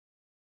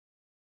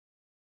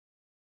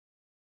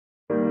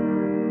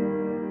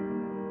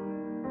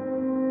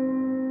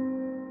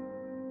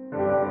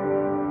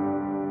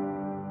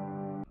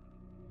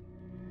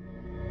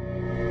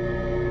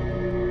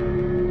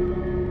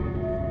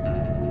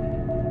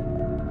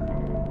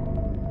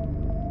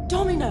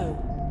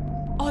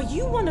Domino, are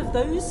you one of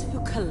those who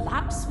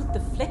collapse with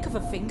the flick of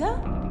a finger?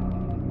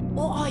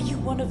 Or are you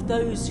one of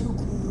those who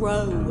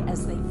grow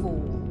as they fall?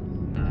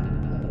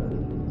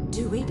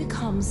 Do we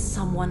become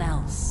someone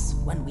else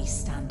when we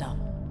stand up,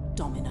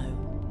 Domino?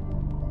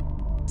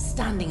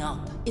 Standing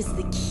up is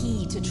the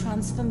key to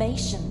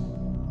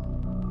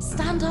transformation.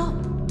 Stand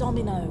up,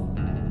 Domino.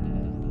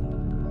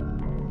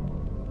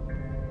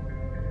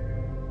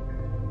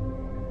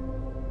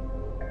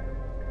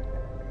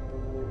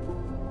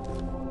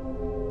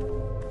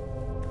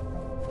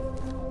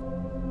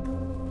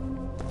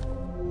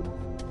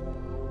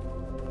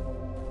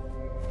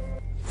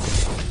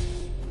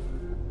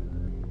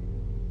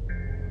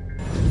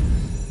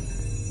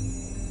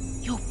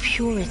 Your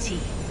purity,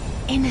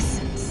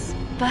 innocence,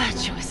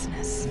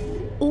 virtuousness,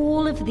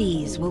 all of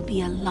these will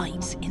be a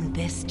light in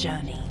this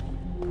journey.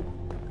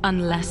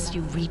 Unless you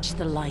reach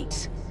the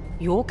light,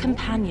 your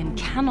companion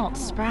cannot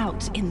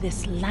sprout in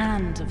this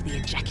land of the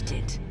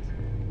ejected.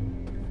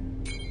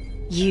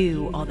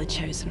 You are the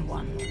chosen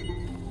one,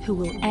 who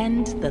will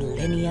end the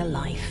linear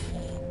life,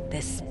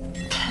 this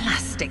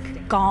plastic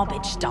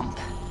garbage dump.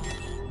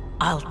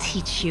 I'll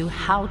teach you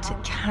how to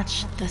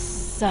catch the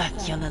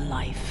circular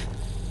life.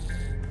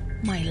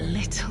 My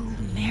little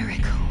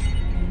miracle.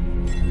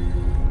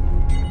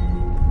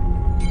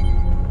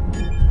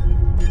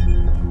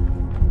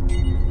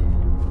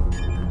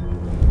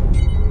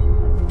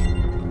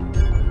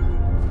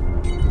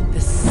 The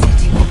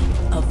city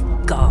of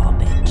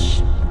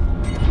garbage.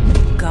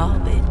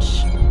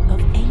 Garbage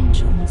of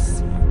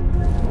angels.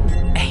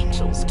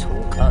 Angels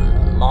talk a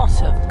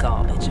lot of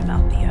garbage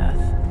about the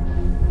earth.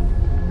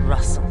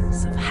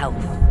 Rustles of health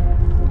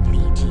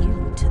lead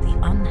you to the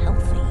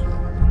unhealthy.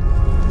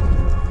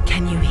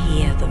 Can you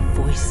hear the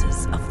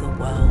voices of the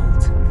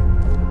world?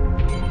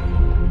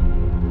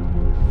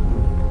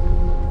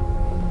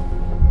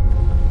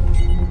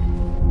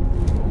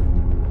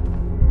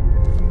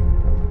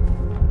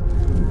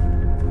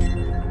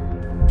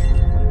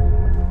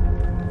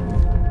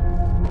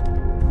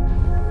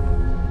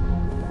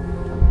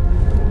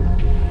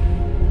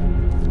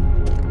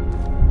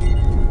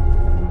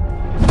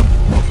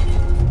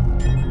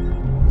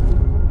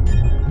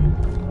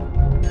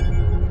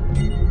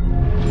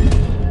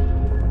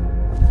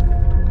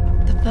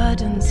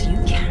 Burdens you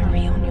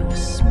carry on your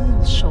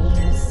small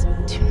shoulders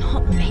do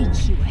not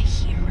make you a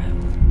hero.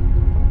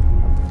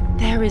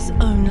 There is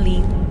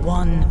only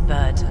one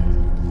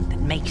burden that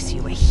makes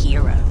you a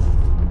hero,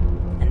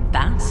 and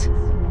that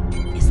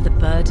is the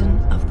burden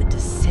of the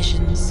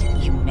decisions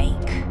you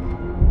make.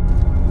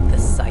 The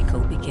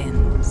cycle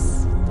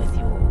begins with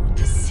your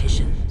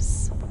decisions.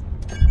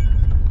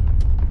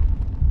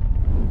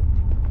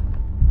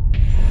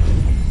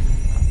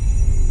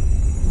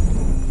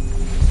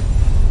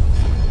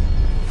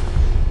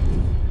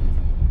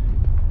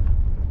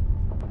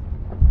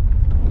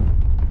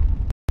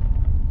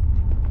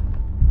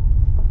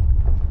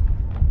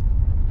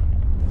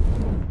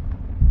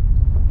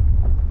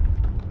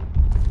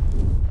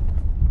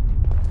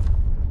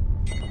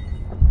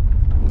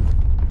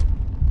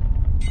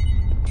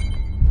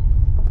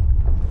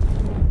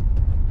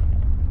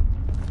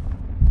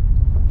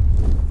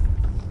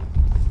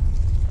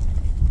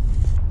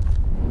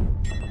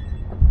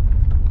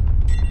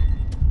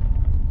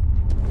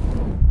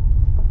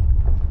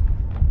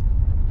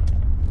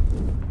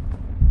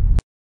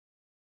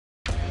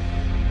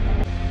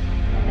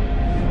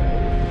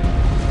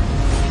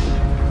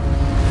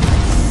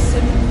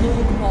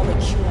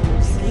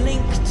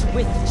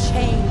 With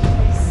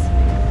chains.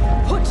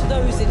 Put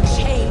those in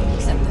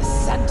chains at the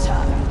center.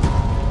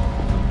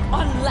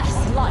 Unless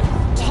life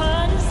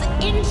turns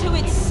into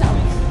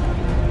itself,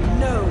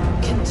 no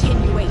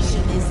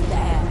continuation is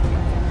there.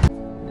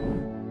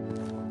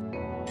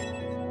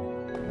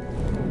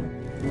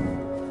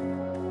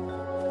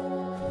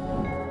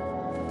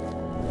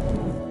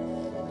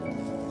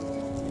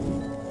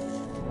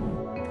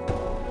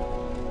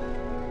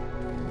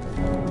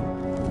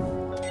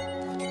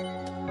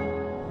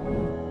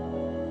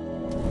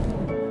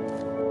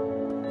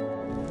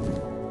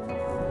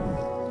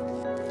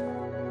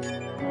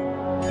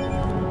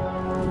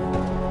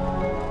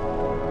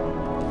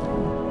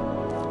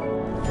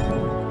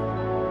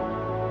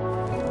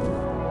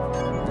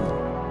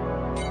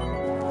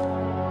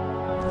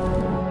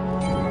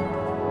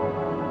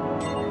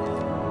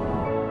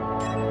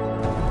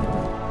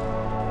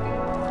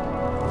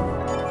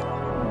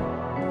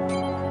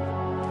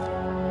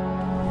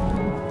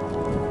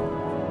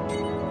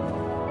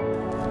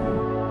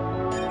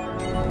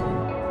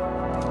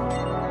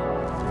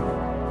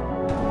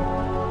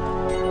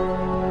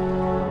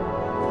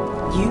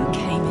 You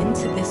came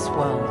into this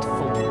world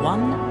for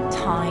one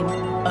time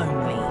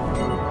only.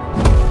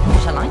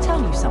 Shall I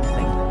tell you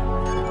something?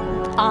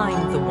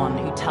 I'm the one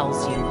who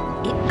tells you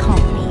it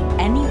can't be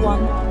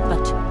anyone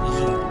but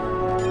you.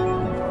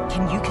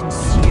 Can you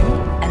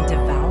consume and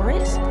devour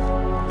it?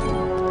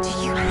 Do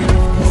you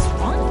have this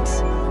right?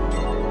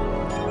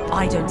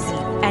 I don't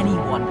see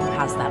anyone who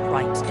has that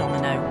right,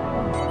 Domino.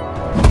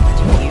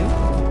 Do you?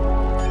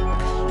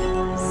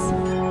 Please,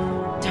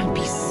 don't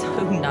be so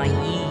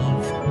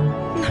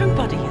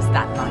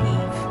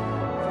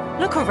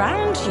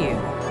around you.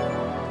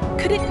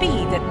 Could it be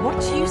that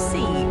what you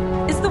see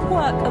is the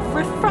work of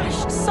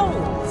refreshed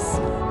souls?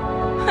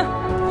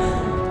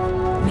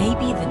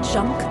 Maybe the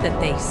junk that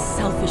they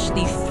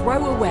selfishly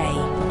throw away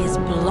is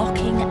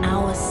blocking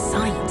our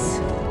sight.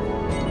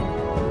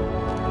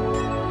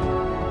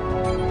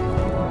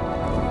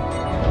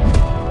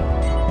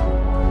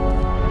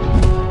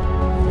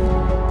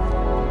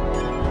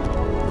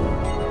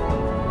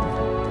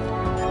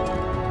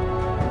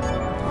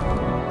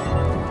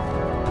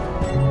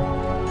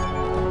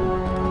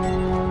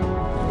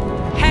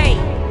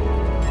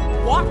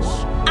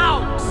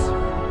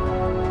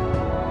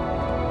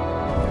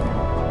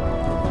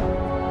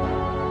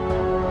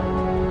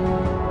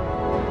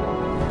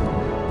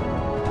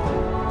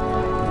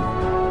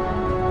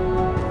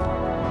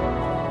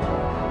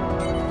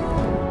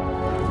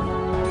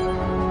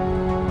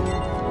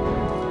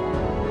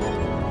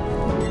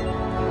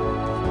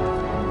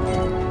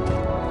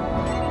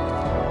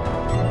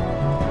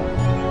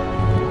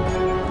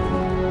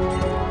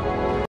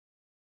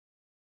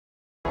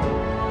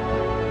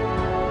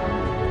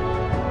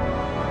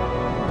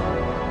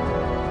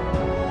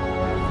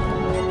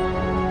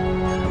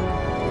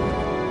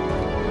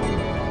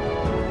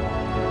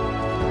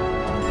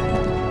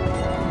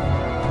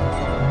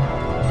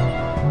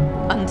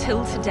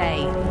 Until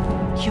today,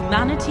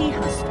 humanity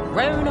has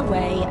thrown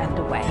away and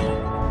away.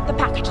 The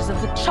packages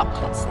of the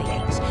chocolates they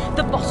ate,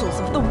 the bottles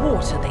of the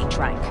water they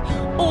drank,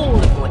 all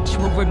of which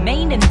will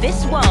remain in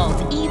this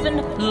world even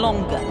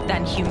longer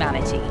than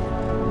humanity.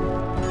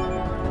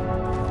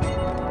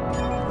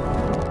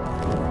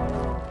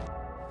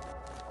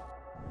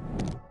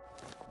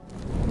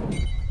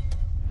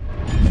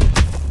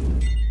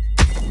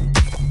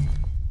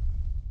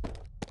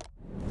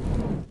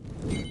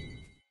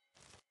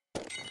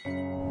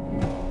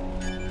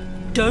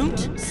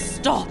 Don't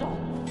stop!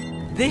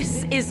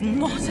 This is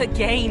not a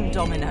game,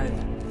 Domino.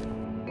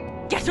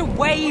 Get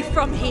away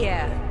from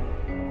here!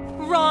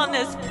 Run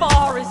as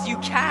far as you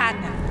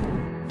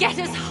can! Get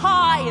as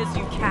high as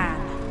you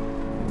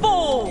can!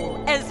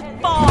 Fall as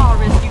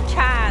far as you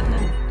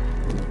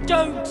can!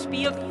 Don't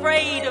be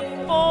afraid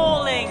of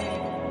falling!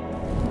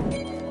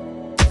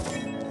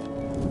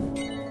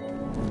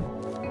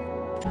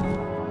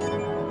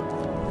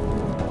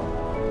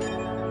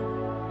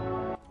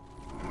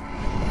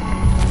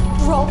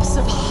 Drops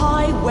of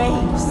high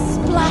waves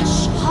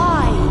splash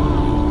high.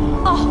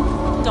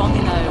 Up,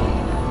 Domino.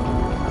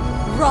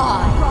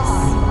 Rise.